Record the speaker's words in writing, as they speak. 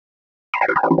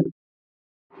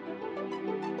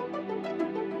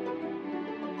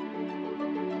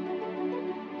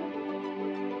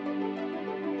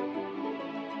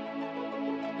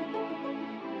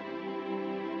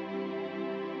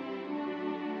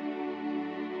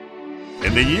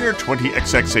in the year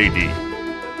 20XX AD.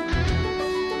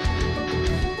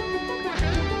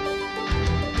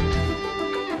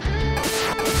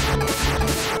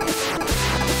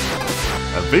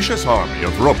 A vicious army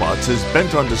of robots is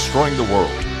bent on destroying the world.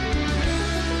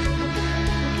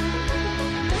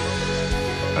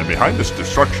 And behind this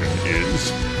destruction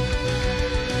is...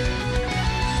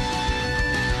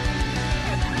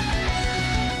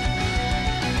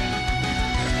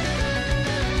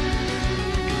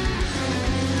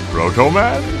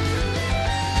 Proto-Man?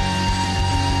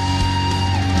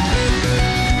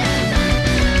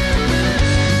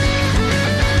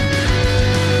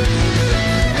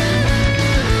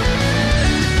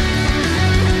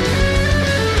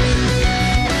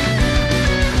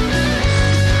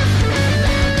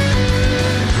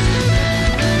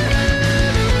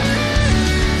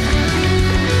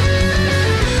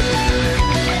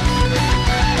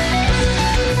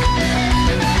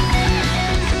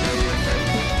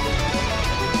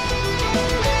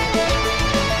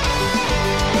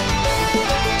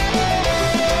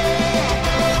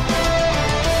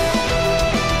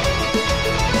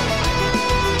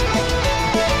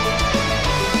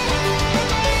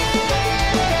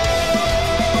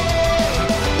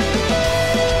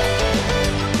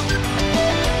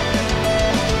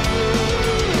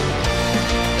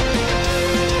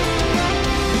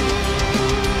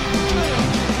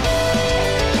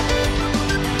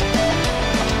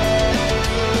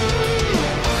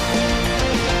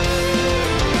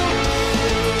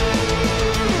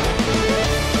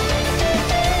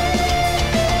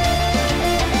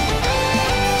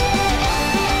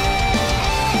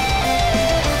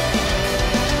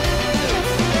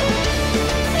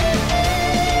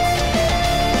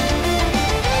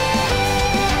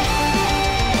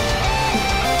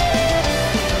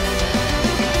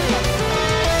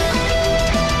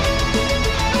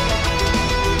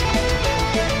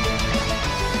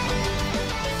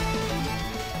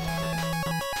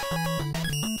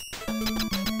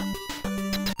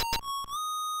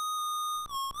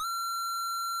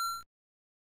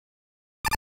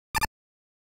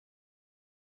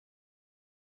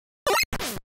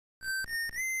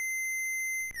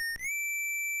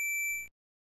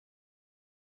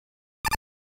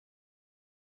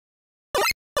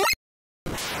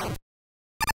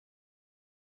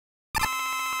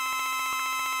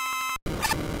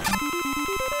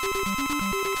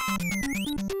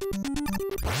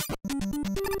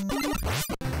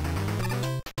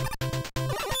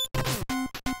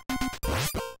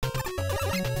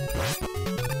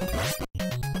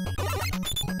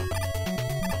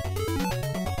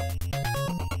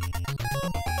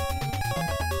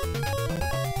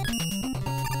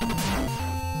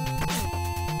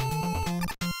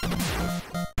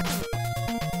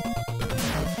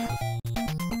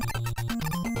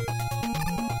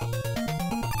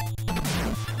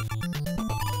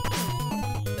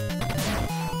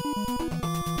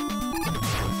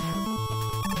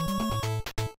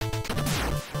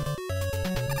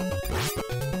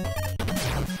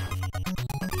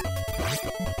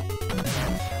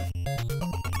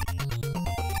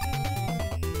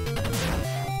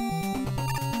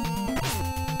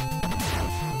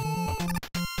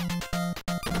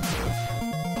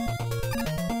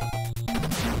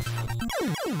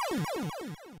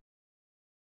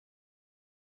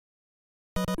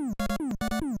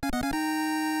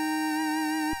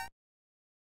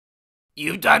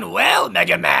 You've done well,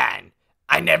 Megaman!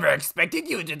 I never expected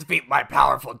you to defeat my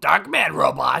powerful Darkman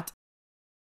robot!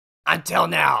 Until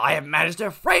now, I have managed to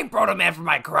frame Proto-Man for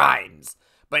my crimes,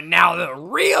 but now the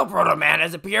real Proto-Man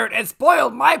has appeared and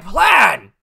spoiled my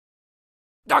plan!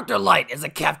 Dr. Light is a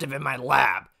captive in my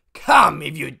lab. Come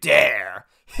if you dare!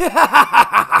 Ha ha ha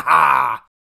ha ha ha!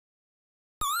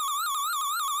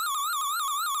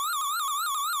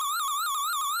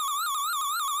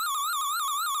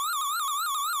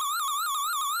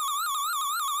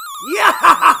 Yeah!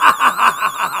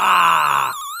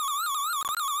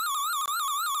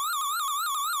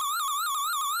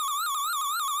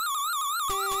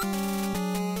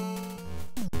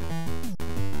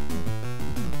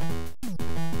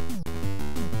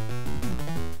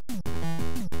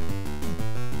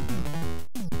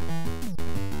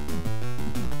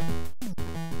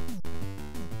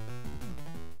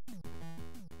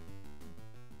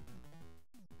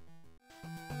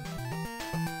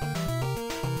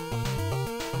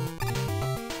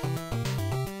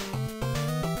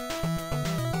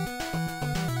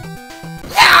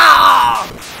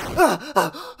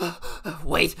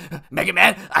 Wait,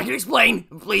 Megaman, I can explain.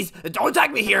 Please, don't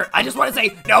attack me here. I just want to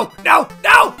say no, no,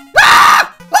 no!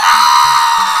 Ah! Ah!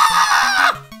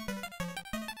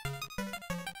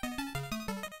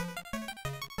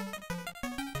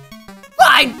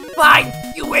 Fine,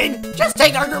 you win. Just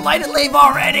take our light and leave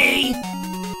already.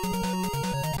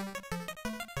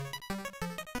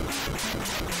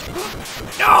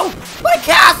 No, my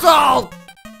castle!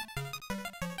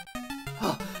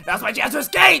 Now's my chance to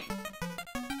escape.